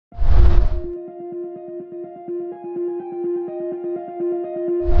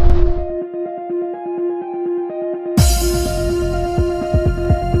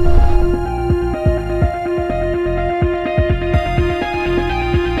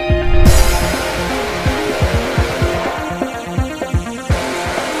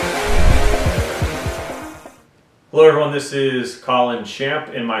Hello everyone, this is Colin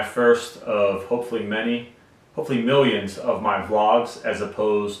Champ in my first of hopefully millions of my vlogs, as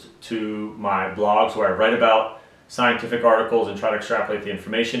opposed to my blogs where I write about scientific articles and try to extrapolate the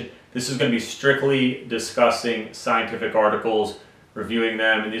information. This is going to be strictly discussing scientific articles, reviewing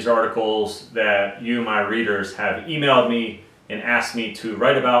them, and these are articles that you, my readers, have emailed me and asked me to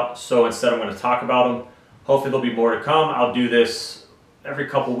write about, so instead I'm going to talk about them. Hopefully there'll be more to come. I'll do this every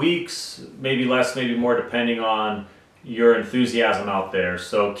couple weeks, maybe less, maybe more, depending on your enthusiasm out there.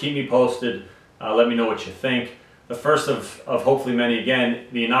 So keep me posted, let me know what you think. The first of hopefully many. Again,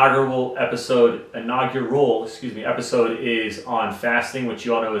 the inaugural episode is on fasting, which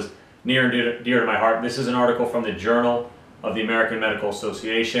you all know is near and dear to my heart. This is an article from the Journal of the American Medical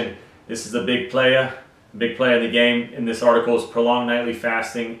Association. This is a big player in the game. In this article is prolonged nightly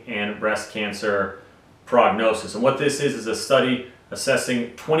fasting and breast cancer prognosis. And what this is a study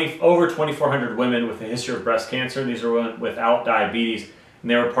assessing over 2,400 women with a history of breast cancer. These are women without diabetes,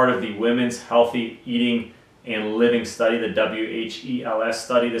 and they were part of the Women's Healthy Eating and Living Study, the WHELS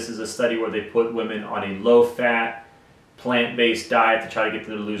study. This is a study where they put women on a low-fat, plant-based diet to try to get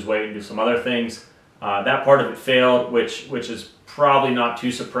them to lose weight and do some other things. That part of it failed, which is probably not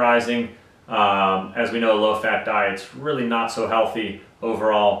too surprising. As we know, low-fat diet's really not so healthy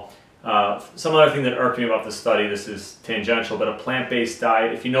overall. Some other thing that irked me about this study, this is tangential, but a plant-based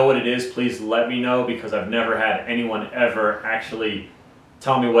diet, if you know what it is, please let me know, because I've never had anyone ever actually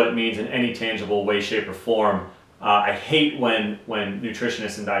tell me what it means in any tangible way, shape, or form. I hate when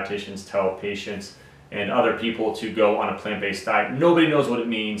nutritionists and dietitians tell patients and other people to go on a plant-based diet. Nobody knows what it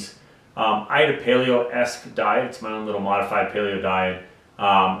means. I had a paleo-esque diet. It's my own little modified paleo diet.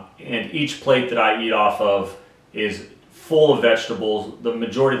 And each plate that I eat off of is full of vegetables. The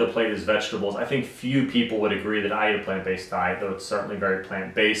majority of the plate is vegetables. I think few people would agree that I eat a plant-based diet, though it's certainly very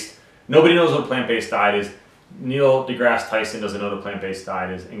plant-based. Nobody knows what a plant-based diet is. Neil deGrasse Tyson doesn't know what a plant-based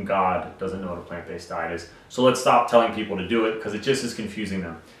diet is, and God doesn't know what a plant-based diet is. So let's stop telling people to do it, because it just is confusing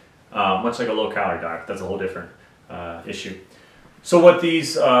them. Much like a low-calorie diet, that's a whole different issue. So what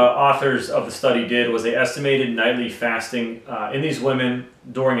these authors of the study did was they estimated nightly fasting in these women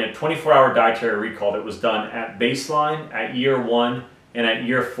during a 24-hour dietary recall that was done at baseline, at year 1, and at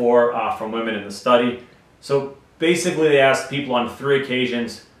year 4 from women in the study. So basically they asked people on 3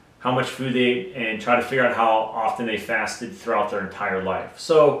 occasions how much food they ate and try to figure out how often they fasted throughout their entire life.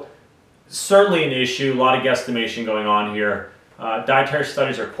 So certainly an issue, a lot of guesstimation going on here. Dietary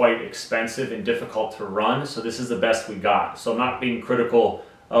studies are quite expensive and difficult to run, so this is the best we got. So I'm not being critical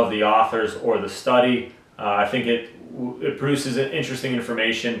of the authors or the study. I think it produces interesting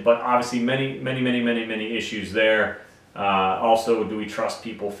information, but obviously many issues there. Also, do we trust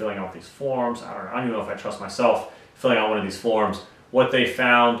people filling out these forms? I don't even know if I trust myself filling out one of these forms. What they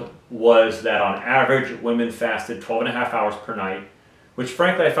found was that on average, women fasted 12.5 hours per night, which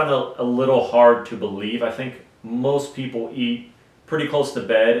frankly I found a little hard to believe. I think most people eat pretty close to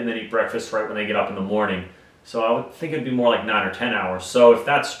bed and then eat breakfast right when they get up in the morning. So I would think it'd be more like 9 or 10 hours. So if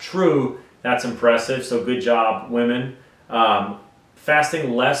that's true, that's impressive. So good job, women.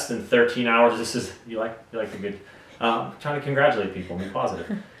 Fasting less than 13 hours. This is, you like the good. Trying to congratulate people, be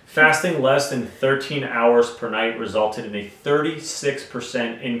positive. Fasting less than 13 hours per night resulted in a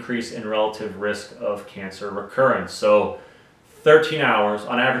 36% increase in relative risk of cancer recurrence. So 13 hours,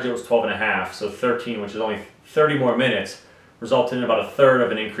 on average it was 12.5, so 13, which is only 30 more minutes, resulted in about 1/3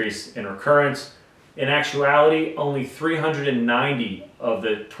 of an increase in recurrence. In actuality, only 390 of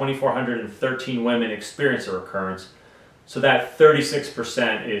the 2,413 women experienced a recurrence. So that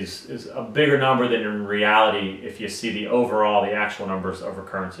 36% is a bigger number than in reality. If you see the actual numbers of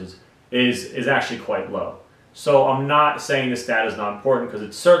recurrences is actually quite low. So I'm not saying this data is not important, because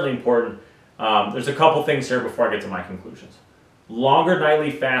it's certainly important. There's a couple things here before I get to my conclusions. Longer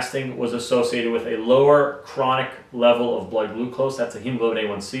nightly fasting was associated with a lower chronic level of blood glucose. That's a hemoglobin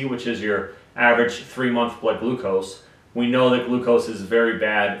A1C, which is your average 3-month blood glucose. We know that glucose is very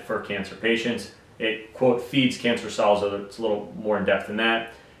bad for cancer patients. It, quote, feeds cancer cells, so it's a little more in depth than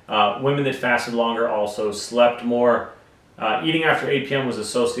that. Women that fasted longer also slept more. Eating after 8 p.m. was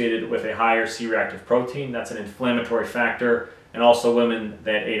associated with a higher C-reactive protein. That's an inflammatory factor. And also women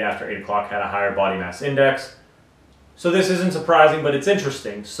that ate after 8 o'clock had a higher body mass index. So this isn't surprising, but it's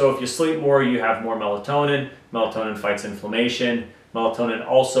interesting. So if you sleep more, you have more melatonin. Melatonin fights inflammation. Melatonin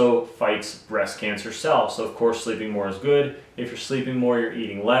also fights breast cancer cells. So of course, sleeping more is good. If you're sleeping more, you're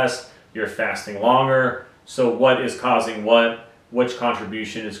eating less, you're fasting longer. So what is causing what? Which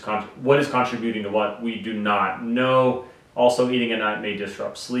contribution is what is contributing to what? We do not know. Also, eating at night may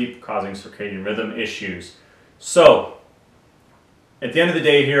disrupt sleep, causing circadian rhythm issues. So at the end of the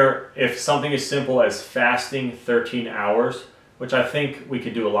day here, if something as simple as fasting 13 hours, which I think we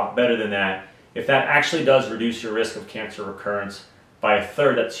could do a lot better than that, if that actually does reduce your risk of cancer recurrence by a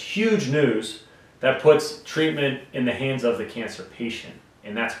third, that's huge news. That puts treatment in the hands of the cancer patient.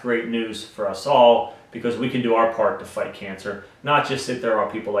 And that's great news for us all, because we can do our part to fight cancer, not just sit there while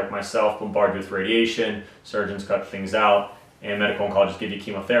people like myself bombard you with radiation, surgeons cut things out, and medical oncologists give you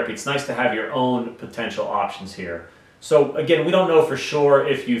chemotherapy. It's nice to have your own potential options here. So again, we don't know for sure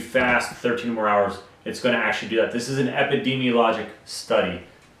if you fast 13 more hours, it's going to actually do that. This is an epidemiologic study,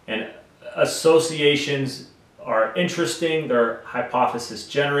 and associations are interesting, they're hypothesis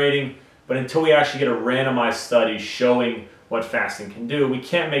generating, but until we actually get a randomized study showing what fasting can do, we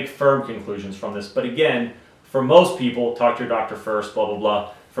can't make firm conclusions from this. But again, for most people, talk to your doctor first, blah, blah,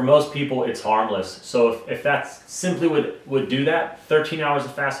 blah. For most people, it's harmless. So if that simply would do that, 13 hours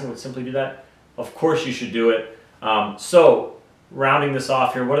of fasting would simply do that, of course you should do it. So rounding this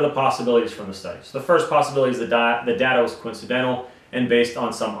off here, what are the possibilities from the study? So the first possibility is the data was coincidental and based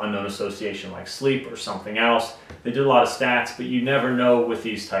on some unknown association like sleep or something else. They did a lot of stats, but you never know with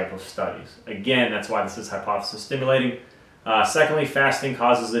these type of studies. Again, that's why this is hypothesis stimulating. Secondly, fasting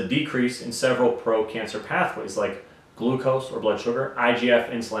causes a decrease in several pro-cancer pathways like glucose or blood sugar,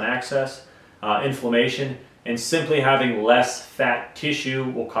 IGF, insulin access, inflammation, and simply having less fat tissue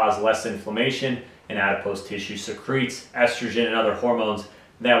will cause less inflammation, and adipose tissue secretes estrogen and other hormones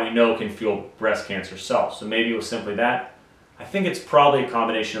that we know can fuel breast cancer cells. So maybe it was simply that. I think it's probably a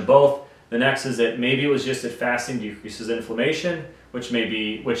combination of both. The next is that maybe it was just that fasting decreases inflammation, which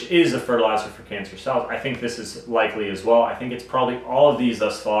is a fertilizer for cancer cells. I think this is likely as well. I think it's probably all of these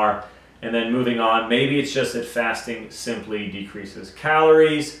thus far. And then moving on, maybe it's just that fasting simply decreases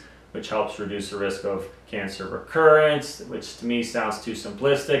calories, which helps reduce the risk of cancer recurrence, which to me sounds too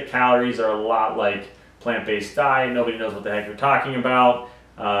simplistic. Calories are a lot like plant-based diet. Nobody knows what the heck you're talking about.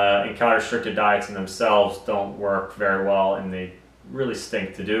 And calorie-restricted diets in themselves don't work very well, and they really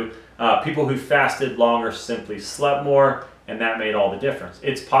stink to do. People who fasted longer simply slept more, and that made all the difference.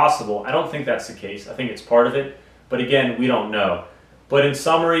 It's possible. I don't think that's the case. I think it's part of it. But again, we don't know. But in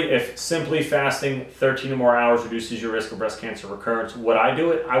summary, if simply fasting 13 or more hours reduces your risk of breast cancer recurrence, would I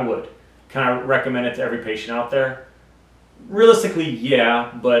do it? I would. Can I recommend it to every patient out there? Realistically,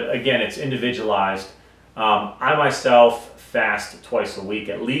 yeah, but again, it's individualized. I myself fast twice a week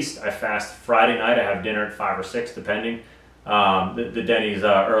at least. I fast Friday night. I have dinner at 5 or 6, depending. The Denny's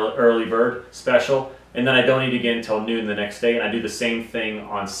early bird special. And then I don't eat again until noon the next day. And I do the same thing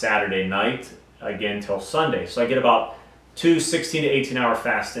on Saturday night, again till Sunday. So I get about 2 16 to 18 hour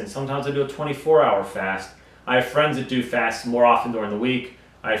fasts in. Sometimes I do a 24-hour fast. I have friends that do fasts more often during the week.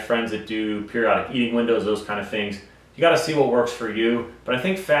 I have friends that do periodic eating windows, those kind of things. You got to see what works for you. But I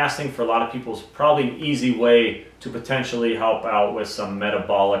think fasting for a lot of people is probably an easy way to potentially help out with some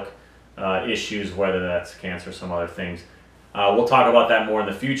metabolic issues, whether that's cancer or some other things. We'll talk about that more in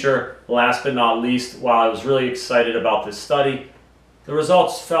the future. Last but not least, while I was really excited about this study, the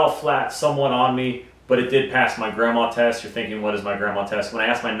results fell flat somewhat on me, but it did pass my grandma test. You're thinking, what is my grandma test? When I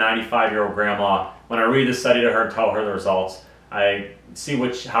asked my 95-year-old grandma, when I read the study to her and tell her the results, I see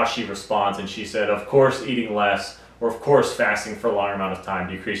how she responds, and she said, of course eating less, or of course fasting for a longer amount of time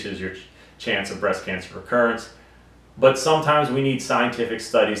decreases your chance of breast cancer recurrence. But sometimes we need scientific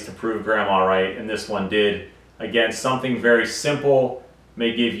studies to prove grandma right, and this one did. Again, something very simple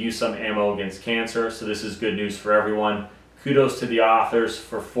may give you some ammo against cancer, so this is good news for everyone. Kudos to the authors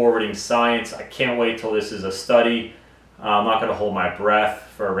for forwarding science. I can't wait till this is a study. I'm not going to hold my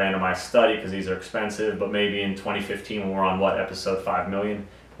breath for a randomized study because these are expensive, but maybe in 2015 when we're on, episode 5 million,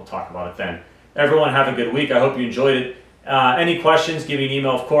 we'll talk about it then. Everyone have a good week. I hope you enjoyed it. Any questions, give me an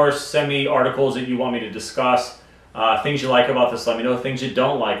email, of course. Send me articles that you want me to discuss. Things you like about this, let me know. Things you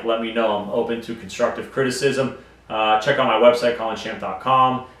don't like, let me know. I'm open to constructive criticism. Check out my website,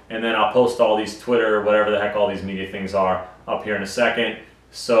 colinchamp.com, and then I'll post all these Twitter, whatever the heck all these media things are, up here in a second.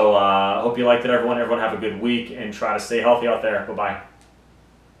 So I hope you liked it, everyone. Everyone have a good week and try to stay healthy out there. Bye-bye.